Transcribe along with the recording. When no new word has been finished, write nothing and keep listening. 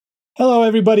Hello,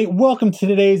 everybody. Welcome to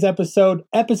today's episode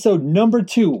number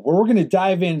 2, where we're going to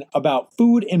dive in about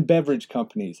food and beverage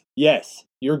companies. Yes,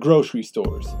 your grocery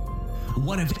stores.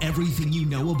 What if everything you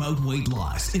know about weight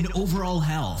loss and overall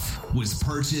health was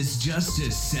purchased just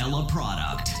to sell a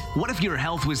product? What if your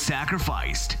health was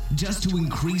sacrificed just to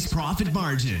increase profit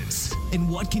margins? And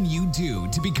what can you do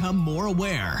to become more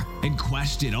aware and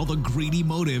question all the greedy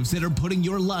motives that are putting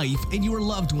your life and your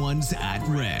loved ones at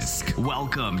risk?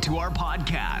 Welcome to our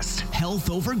podcast,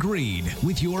 Health Over Greed,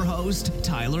 with your host,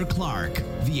 Tyler Clark.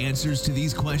 The answers to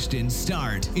these questions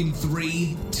start in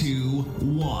 3, 2,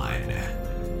 1.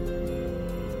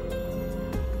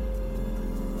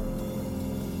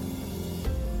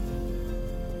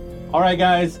 All right,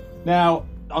 guys. Now,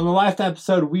 on the last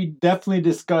episode, we definitely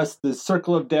discussed the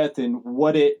circle of death and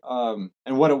what it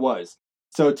was.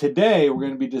 So today, we're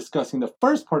going to be discussing the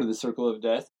first part of the circle of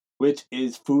death, which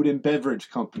is food and beverage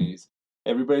companies.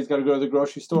 Everybody's got to go to the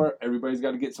grocery store. Everybody's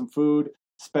got to get some food,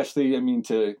 especially,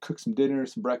 to cook some dinner,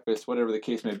 some breakfast, whatever the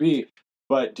case may be.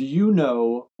 But do you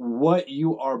know what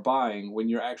you are buying when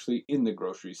you're actually in the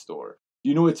grocery store? Do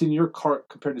you know what's in your cart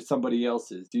compared to somebody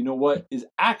else's? Do you know what is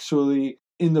actually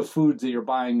in the foods that you're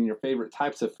buying and your favorite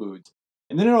types of foods?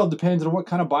 And then it all depends on what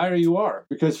kind of buyer you are.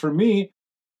 Because for me,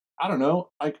 I don't know,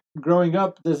 like growing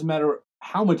up, it doesn't matter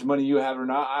how much money you have or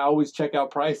not, I always check out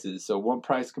prices. So one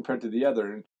price compared to the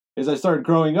other. And as I started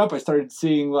growing up, I started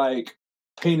seeing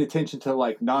paying attention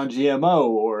to non-GMO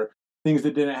or things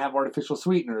that didn't have artificial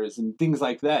sweeteners and things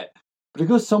like that. But it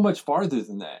goes so much farther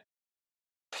than that.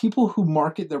 People who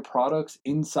market their products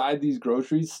inside these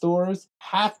grocery stores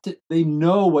they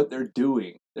know what they're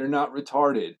doing. They're not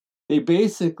retarded. They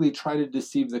basically try to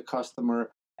deceive the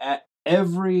customer at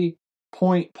every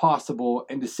point possible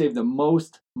and to save the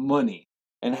most money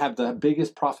and have the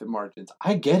biggest profit margins.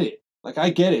 I get it. I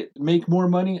get it. Make more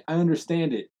money. I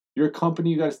understand it. You're a company.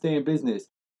 You got to stay in business.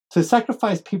 To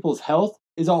sacrifice people's health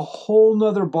is a whole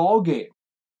nother ball game.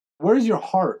 Where's your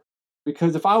heart?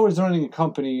 Because if I was running a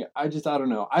company, I don't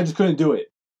know. I just couldn't do it.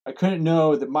 I couldn't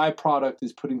know that my product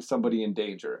is putting somebody in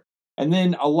danger. And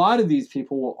then a lot of these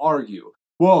people will argue,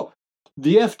 well,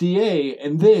 the FDA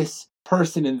and this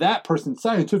person and that person's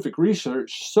scientific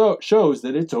research shows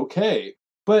that it's okay.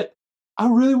 But I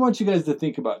really want you guys to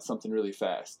think about something really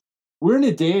fast. We're in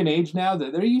a day and age now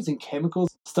that they're using chemicals,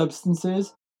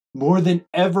 substances more than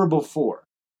ever before.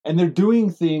 And they're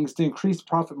doing things to increase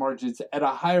profit margins at a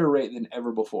higher rate than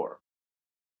ever before.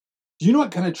 Do you know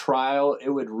what kind of trial it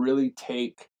would really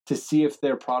take to see if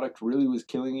their product really was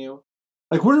killing you?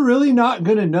 We're really not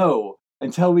going to know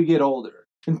until we get older.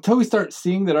 Until we start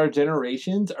seeing that our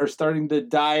generations are starting to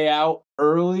die out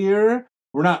earlier.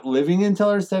 We're not living until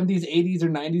our 70s, 80s, or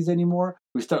 90s anymore.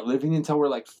 We start living until we're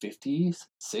 50s,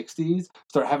 60s,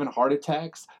 start having heart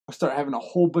attacks, start having a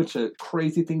whole bunch of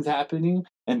crazy things happening.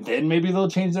 And then maybe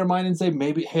they'll change their mind and say,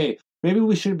 maybe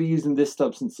we shouldn't be using these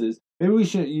substances. Maybe we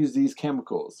shouldn't use these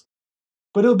chemicals.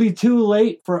 But it'll be too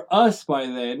late for us by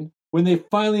then when they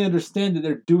finally understand that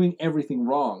they're doing everything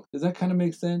wrong. Does that kind of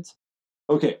make sense?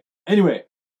 Okay. Anyway,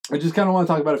 I just kind of want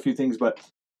to talk about a few things, but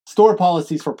store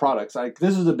policies for products.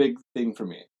 This is a big thing for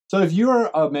me. So if you're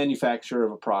a manufacturer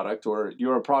of a product or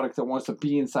you're a product that wants to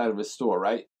be inside of a store,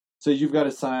 right? So you've got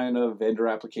to sign a vendor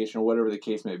application or whatever the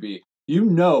case may be.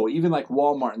 Even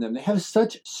Walmart and them, they have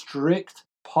such strict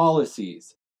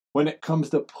policies when it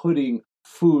comes to putting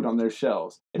food on their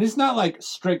shelves. And it's not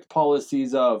strict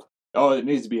policies of, it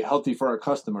needs to be healthy for our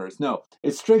customers. No,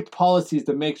 it's strict policies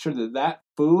to make sure that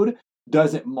food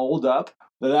doesn't mold up,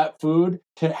 that food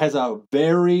has a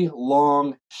very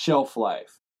long shelf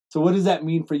life. So what does that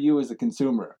mean for you as a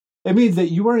consumer? It means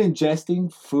that you are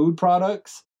ingesting food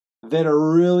products that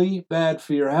are really bad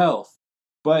for your health,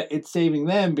 but it's saving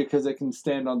them because it can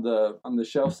stand on the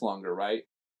shelves longer, right?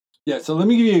 Yeah, so let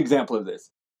me give you an example of this.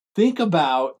 Think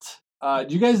about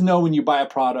do you guys know when you buy a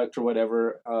product or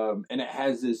whatever, and it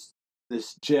has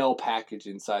this gel package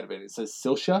inside of it? It says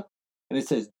Silcia, and it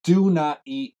says, do not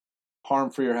eat, harm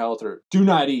for your health, or do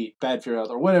not eat, bad for your health,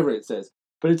 or whatever it says.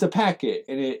 But it's a packet,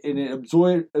 and it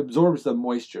absorbs the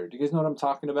moisture. Do you guys know what I'm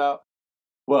talking about?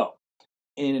 Well,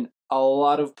 in a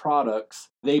lot of products,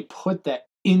 they put that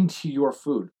into your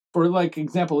food. For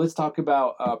example, let's talk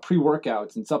about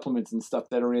pre-workouts and supplements and stuff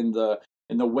that are in the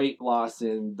weight loss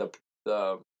and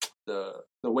the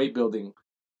weight building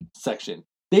section.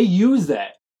 They use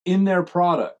that in their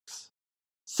products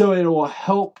so it will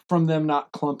help from them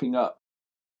not clumping up.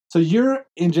 So you're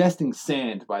ingesting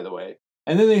sand, by the way,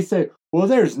 and then they say, well,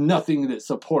 there's nothing that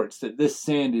supports that this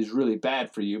sand is really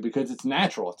bad for you because it's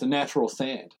natural. It's a natural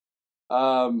sand.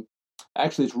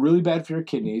 Actually, it's really bad for your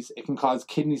kidneys. It can cause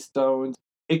kidney stones.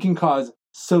 It can cause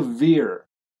severe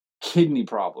kidney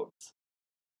problems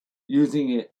using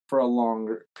it for a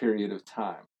longer period of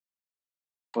time.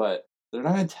 But they're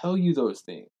not going to tell you those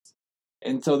things.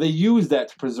 And so they use that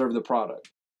to preserve the product.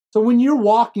 So when you're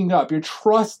walking up, you're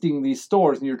trusting these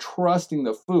stores and you're trusting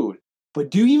the food. But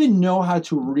do you even know how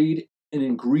to read an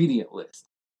ingredient list?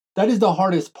 That is the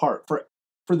hardest part for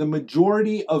the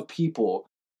majority of people.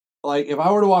 Like, if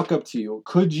I were to walk up to you,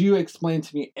 could you explain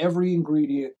to me every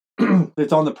ingredient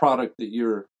that's on the product that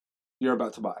you're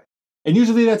about to buy? And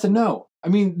usually that's a no. I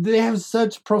mean, they have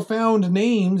such profound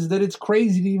names that it's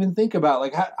crazy to even think about.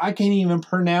 Like, I can't even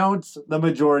pronounce the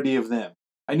majority of them.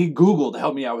 I need Google to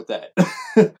help me out with that.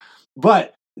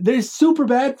 But they're super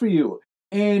bad for you.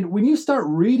 And when you start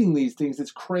reading these things,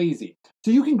 it's crazy.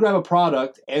 So you can grab a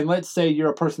product, and let's say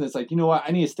you're a person that's like, you know what,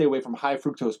 I need to stay away from high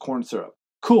fructose corn syrup.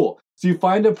 Cool. So you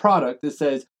find a product that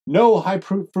says, no high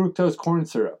fructose corn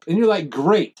syrup. And you're like,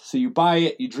 great. So you buy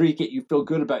it, you drink it, you feel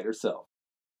good about yourself.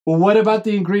 Well, what about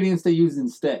the ingredients they use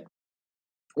instead?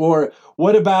 Or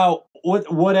what about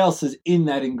what else is in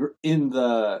that in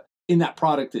that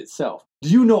product itself? Do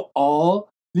you know all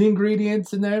the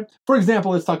ingredients in there? For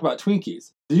example, let's talk about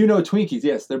Twinkies. Do you know Twinkies?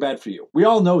 Yes, they're bad for you. We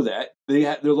all know that.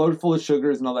 They're loaded full of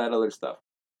sugars and all that other stuff.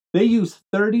 They use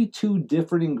 32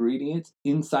 different ingredients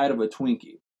inside of a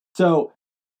Twinkie. So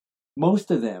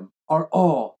most of them are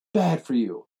all bad for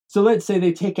you. So let's say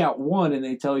they take out one and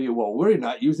they tell you, well, we're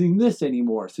not using this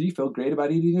anymore. So you feel great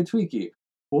about eating a Twinkie.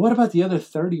 Well, what about the other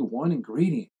 31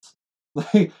 ingredients?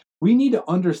 Like, we need to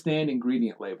understand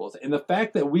ingredient labels. And the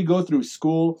fact that we go through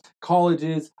school,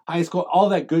 colleges, high school, all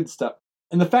that good stuff,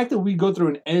 and the fact that we go through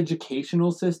an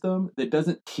educational system that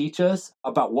doesn't teach us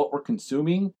about what we're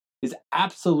consuming is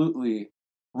absolutely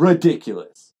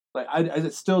ridiculous. Like, I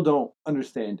still don't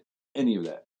understand any of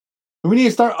that. We need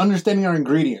to start understanding our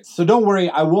ingredients. So don't worry,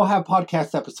 I will have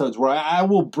podcast episodes where I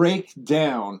will break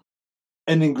down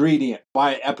an ingredient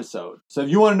by episode. So if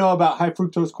you want to know about high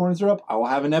fructose corn syrup, I will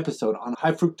have an episode on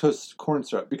high fructose corn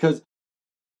syrup, because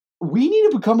we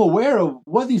need to become aware of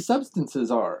what these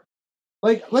substances are.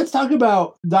 Like, let's talk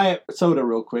about diet soda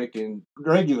real quick and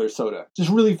regular soda, just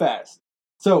really fast.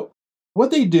 So what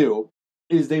they do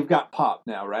is they've got pop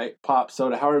now, right? Pop,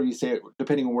 soda, however you say it,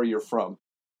 depending on where you're from.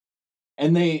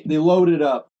 And they load it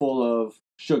up full of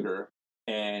sugar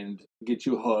and get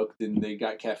you hooked, and they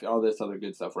got caffeine, all this other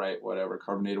good stuff, right? Whatever,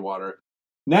 carbonated water.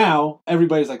 Now,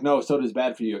 everybody's like, no, soda's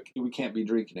bad for you. We can't be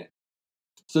drinking it.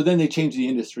 So then they change the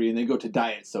industry and they go to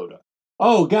diet soda.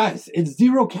 Oh, guys, it's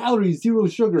 0 calories, 0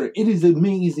 sugar. It is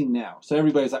amazing now. So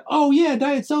everybody's like, oh, yeah,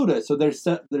 diet soda. So their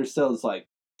sales, like,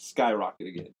 skyrocket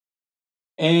again.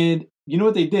 And you know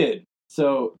what they did?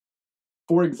 So,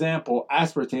 for example,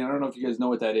 aspartame, I don't know if you guys know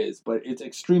what that is, but it's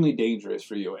extremely dangerous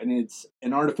for you, and it's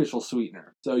an artificial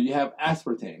sweetener. So you have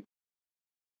aspartame.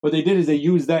 What they did is they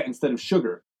used that instead of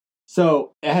sugar.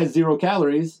 So it has 0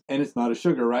 calories, and it's not a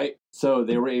sugar, right? So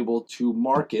they were able to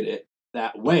market it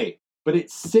that way. But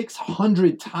it's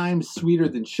 600 times sweeter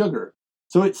than sugar.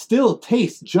 So it still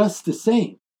tastes just the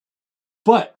same.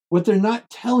 But what they're not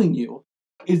telling you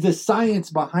is the science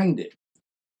behind it.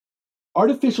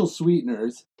 Artificial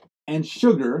sweeteners and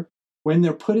sugar, when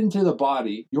they're put into the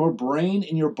body, your brain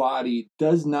and your body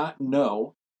does not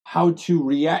know how to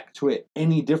react to it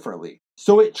any differently.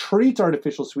 So it treats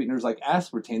artificial sweeteners like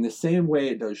aspartame the same way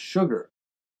it does sugar.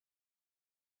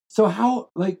 So how,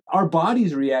 like, our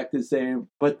bodies react the same,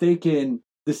 but they can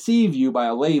deceive you by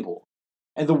a label.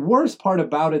 And the worst part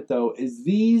about it, though, is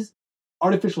these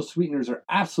artificial sweeteners are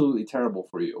absolutely terrible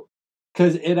for you,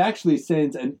 because it actually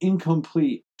sends an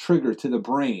incomplete trigger to the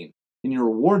brain in your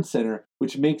reward center,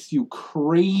 which makes you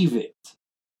crave it.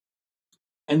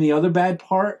 And the other bad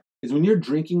part is when you're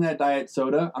drinking that diet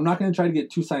soda, I'm not going to try to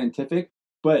get too scientific,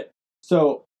 but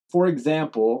so, for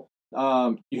example,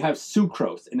 you have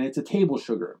sucrose, and it's a table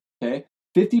sugar, okay?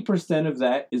 50% of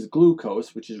that is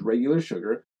glucose, which is regular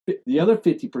sugar. The other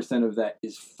 50% of that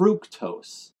is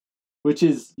fructose, which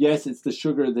is, yes, it's the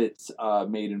sugar that's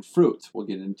made in fruits. We'll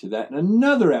get into that in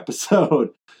another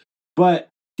episode. But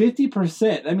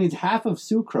 50%, that means half of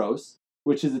sucrose,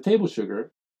 which is a table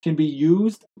sugar, can be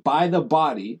used by the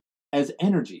body as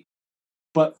energy.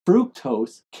 But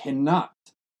fructose cannot.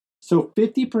 So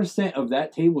 50% of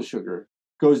that table sugar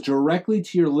goes directly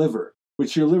to your liver,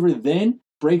 which your liver then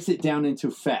breaks it down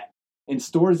into fat and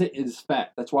stores it as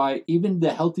fat. That's why even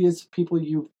the healthiest people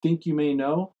you think you may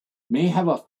know may have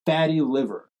a fatty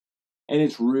liver. And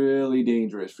it's really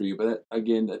dangerous for you. But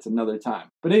again, that's another time.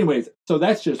 But anyways, so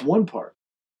that's just one part.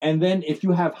 And then if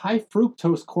you have high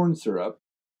fructose corn syrup,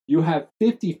 you have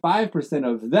 55%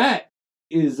 of that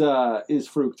is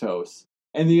fructose.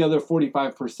 And the other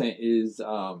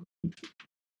 45%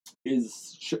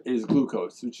 is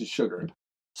glucose, which is sugar.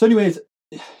 So anyways,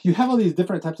 you have all these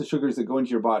different types of sugars that go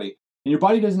into your body, and your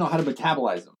body doesn't know how to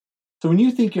metabolize them. So when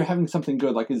you think you're having something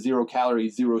good, like a 0-calorie,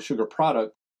 0-sugar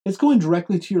product, it's going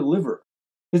directly to your liver.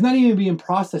 It's not even being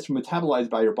processed or metabolized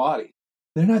by your body.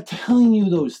 They're not telling you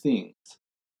those things.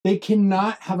 They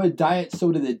cannot have a diet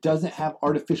soda that doesn't have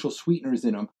artificial sweeteners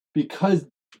in them, because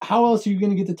how else are you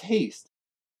going to get the taste?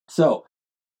 So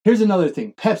here's another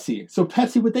thing, Pepsi. So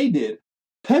Pepsi, what they did,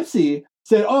 Pepsi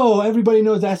said, oh, everybody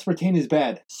knows aspartame is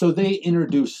bad. So they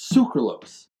introduced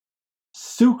sucralose.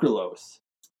 Sucralose.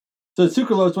 So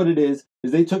sucralose, what it is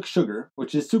they took sugar,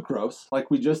 which is sucrose, like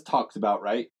we just talked about,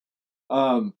 right?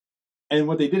 And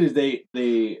what they did is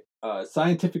they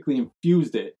scientifically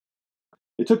infused it.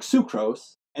 They took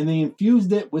sucrose and they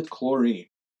infused it with chlorine.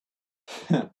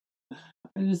 I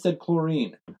just said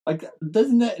chlorine. Like,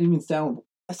 doesn't that even sound...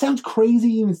 That sounds crazy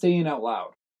even saying it out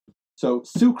loud. So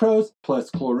sucrose plus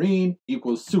chlorine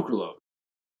equals sucralose.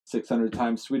 600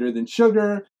 times sweeter than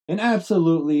sugar, and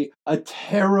absolutely a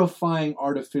terrifying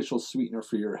artificial sweetener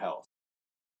for your health.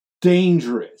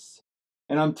 Dangerous.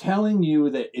 And I'm telling you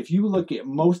that if you look at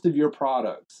most of your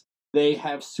products, they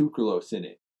have sucralose in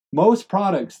it. Most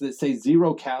products that say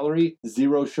 0 calorie,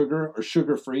 0 sugar, or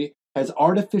sugar-free has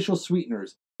artificial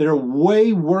sweeteners that are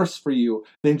way worse for you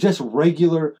than just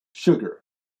regular sugar.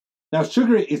 Now,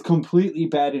 sugar is completely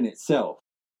bad in itself,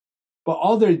 but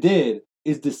all they did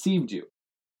is deceived you.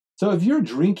 So if you're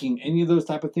drinking any of those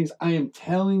type of things, I am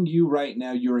telling you right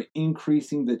now, you're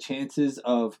increasing the chances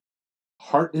of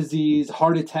heart disease,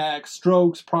 heart attacks,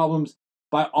 strokes, problems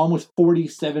by almost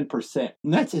 47%.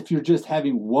 And that's if you're just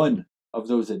having one of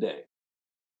those a day.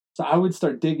 So I would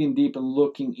start digging deep and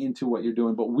looking into what you're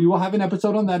doing. But we will have an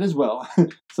episode on that as well.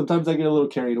 Sometimes I get a little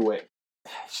carried away.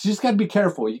 You just got to be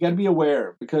careful. You got to be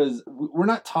aware, because we're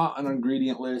not taught an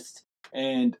ingredient list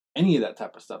and any of that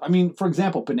type of stuff. I mean, for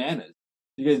example, bananas.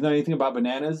 You guys know anything about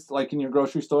bananas? Like in your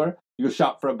grocery store, you go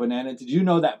shop for a banana. Did you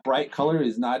know that bright color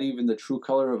is not even the true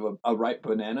color of a ripe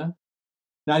banana?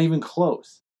 Not even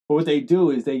close. But what they do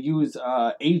is they use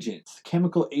agents,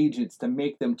 chemical agents, to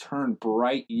make them turn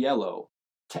bright yellow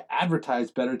to advertise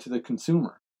better to the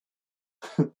consumer.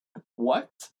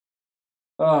 What?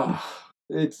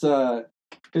 This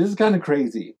is kind of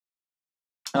crazy.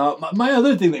 My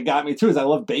other thing that got me too is I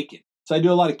love bacon. So I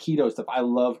do a lot of keto stuff. I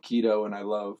love keto and I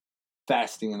love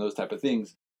fasting and those type of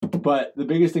things. But the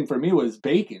biggest thing for me was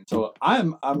bacon. So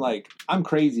I'm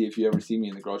crazy if you ever see me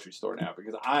in the grocery store now,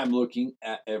 because I'm looking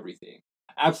at everything.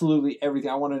 Absolutely everything.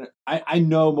 I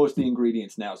know most of the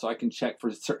ingredients now, so I can check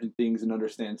for certain things and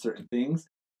understand certain things.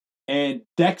 And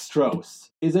dextrose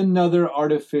is another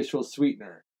artificial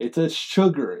sweetener. It's a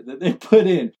sugar that they put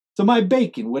in. So my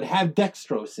bacon would have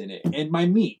dextrose in it, and my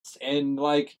meats, and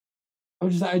like,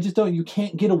 I just don't, you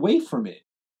can't get away from it.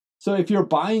 So if you're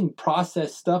buying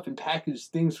processed stuff and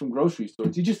packaged things from grocery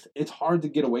stores, it's hard to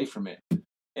get away from it.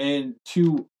 And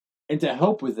to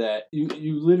help with that,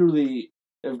 you literally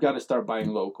have got to start buying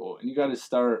local, and you got to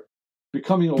start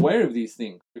becoming aware of these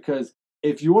things, because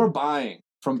if you're buying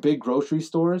from big grocery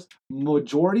stores,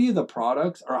 majority of the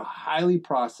products are highly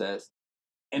processed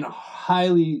and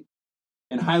highly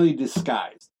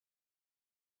disguised.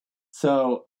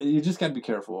 So you just got to be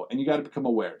careful, and you got to become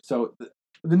aware. So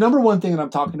the number one thing that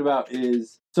I'm talking about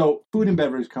is, so food and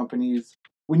beverage companies,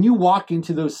 when you walk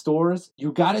into those stores,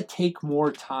 you got to take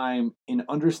more time in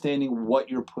understanding what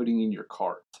you're putting in your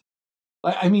cart.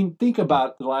 I mean, think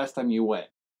about the last time you went.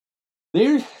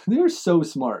 They're so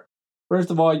smart.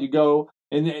 First of all, you go,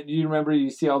 and you remember,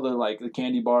 you see all the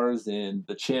candy bars and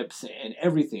the chips and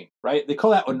everything, right? They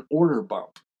call that an order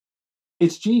bump.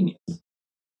 It's genius.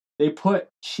 They put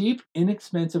cheap,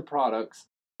 inexpensive products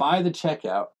by the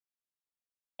checkout,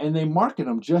 and they market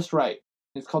them just right.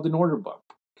 It's called an order bump,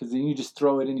 because then you just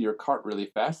throw it into your cart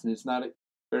really fast, and it's not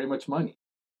very much money,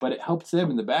 but it helps them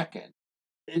in the back end.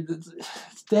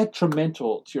 It's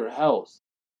detrimental to your health.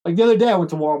 Like the other day, I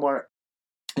went to Walmart,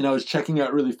 and I was checking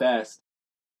out really fast,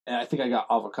 and I think I got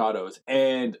avocados,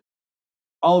 and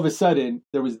all of a sudden,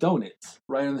 there was donuts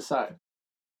right on the side.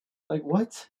 Like,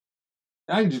 what?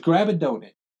 And I can just grab a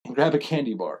donut and grab a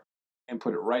candy bar and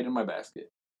put it right in my basket.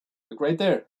 Like, right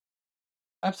there.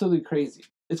 Absolutely crazy.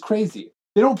 It's crazy.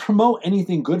 They don't promote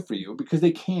anything good for you because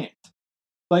they can't.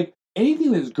 Like,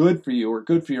 anything that's good for you or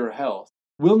good for your health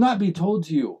will not be told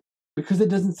to you because it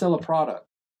doesn't sell a product.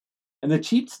 And the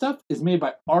cheap stuff is made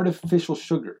by artificial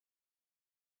sugar,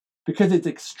 because it's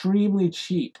extremely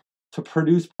cheap to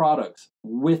produce products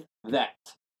with that.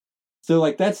 So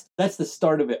like that's the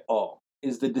start of it all,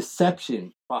 is the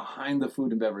deception behind the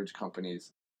food and beverage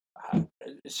companies.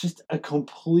 It's just a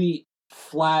complete,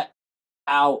 flat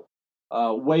out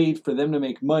way for them to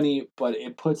make money, but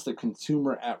it puts the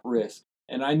consumer at risk.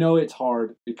 And I know it's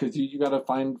hard because you got to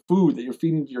find food that you're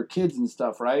feeding to your kids and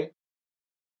stuff, right?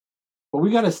 But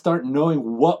we got to start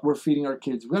knowing what we're feeding our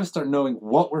kids. We got to start knowing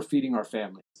what we're feeding our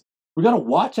families. We got to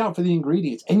watch out for the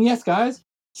ingredients. And yes, guys,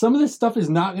 some of this stuff is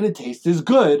not going to taste as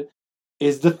good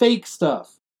as the fake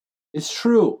stuff. It's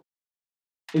true.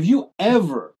 If you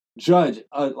ever judge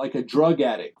like a drug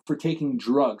addict for taking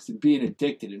drugs and being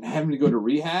addicted and having to go to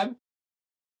rehab,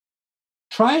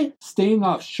 try staying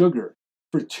off sugar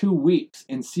for 2 weeks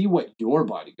and see what your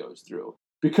body goes through,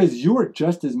 because you're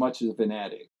just as much of an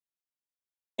addict.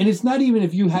 And it's not even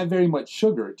if you have very much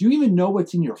sugar. Do you even know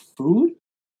what's in your food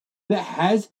that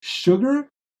has sugar,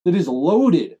 that is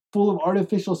loaded full of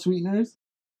artificial sweeteners?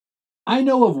 I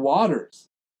know of waters.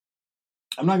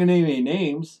 I'm not going to name any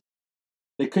names.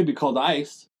 They could be called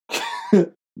ice.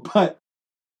 But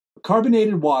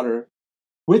carbonated water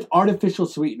with artificial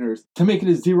sweeteners to make it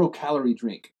a 0-calorie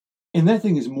drink. And that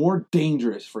thing is more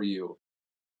dangerous for you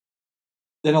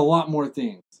than a lot more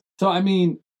things. So, I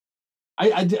mean,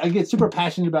 I get super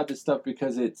passionate about this stuff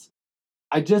because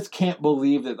I just can't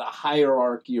believe that the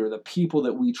hierarchy or the people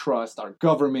that we trust, our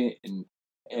government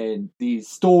and these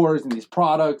stores and these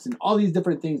products and all these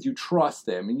different things, you trust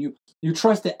them. And you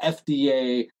trust the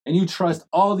FDA and you trust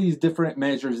all these different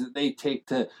measures that they take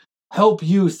to help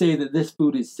you say that this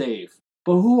food is safe.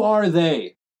 But who are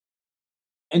they?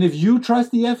 And if you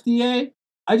trust the FDA,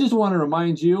 I just want to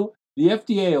remind you, the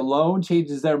FDA alone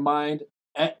changes their mind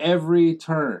at every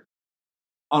turn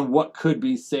on what could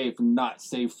be safe and not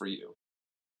safe for you.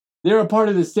 They're a part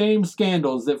of the same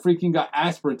scandals that freaking got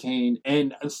aspartame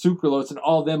and sucralose and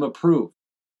all them approved.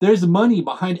 There's money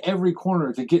behind every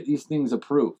corner to get these things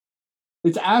approved.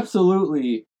 It's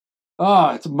absolutely,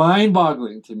 it's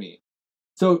mind-boggling to me.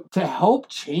 So to help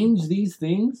change these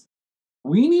things,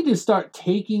 we need to start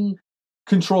taking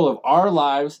control of our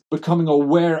lives, becoming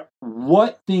aware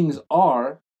what things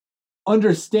are,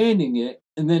 understanding it,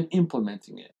 and then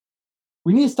implementing it.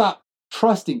 We need to stop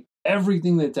trusting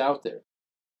everything that's out there,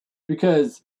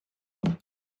 because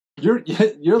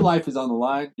your life is on the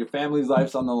line, your family's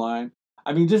life's on the line.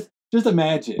 I mean, just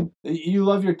imagine, you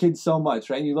love your kids so much,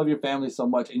 right? You love your family so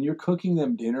much, and you're cooking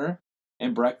them dinner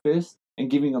and breakfast and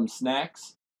giving them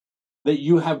snacks that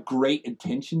you have great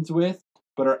intentions with,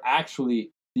 but are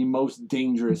actually the most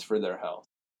dangerous for their health.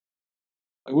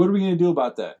 Like, what are we going to do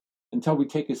about that until we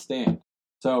take a stand?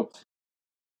 So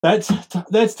that's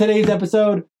today's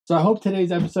episode. So I hope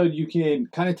today's episode you can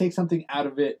kind of take something out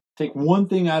of it, take one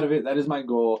thing out of it. That is my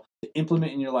goal, to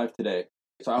implement in your life today.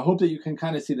 So I hope that you can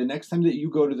kind of see the next time that you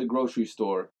go to the grocery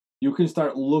store, you can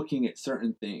start looking at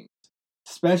certain things,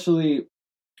 especially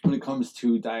when it comes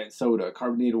to diet soda,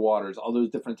 carbonated waters, all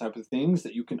those different types of things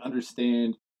that you can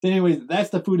understand. Anyways, that's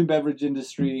the food and beverage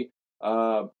industry,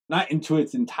 not into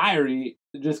its entirety,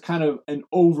 just kind of an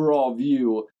overall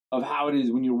view of how it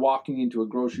is when you're walking into a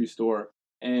grocery store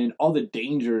and all the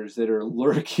dangers that are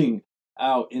lurking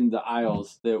out in the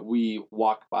aisles that we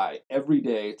walk by every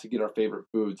day to get our favorite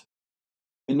foods,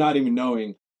 and not even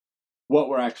knowing what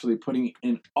we're actually putting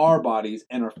in our bodies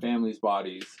and our families'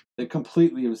 bodies that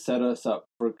completely have set us up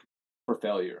for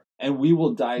failure. And we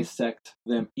will dissect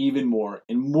them even more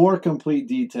in more complete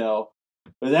detail.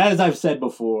 But as I've said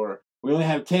before, we only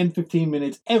have 10-15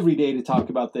 minutes every day to talk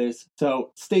about this.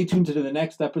 So stay tuned to the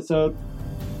next episode.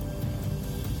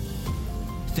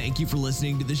 Thank you for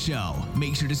listening to the show.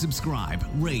 Make sure to subscribe,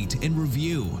 rate, and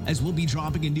review, as we'll be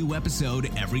dropping a new episode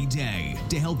every day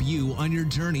to help you on your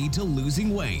journey to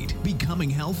losing weight, becoming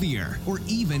healthier, or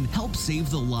even help save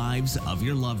the lives of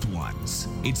your loved ones.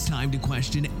 It's time to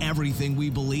question everything we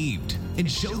believed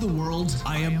and show the world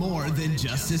I am more than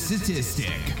just a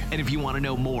statistic. And if you want to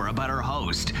know more about our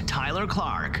host, Tyler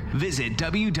Clark, visit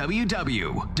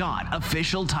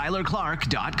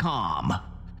www.officialtylerclark.com.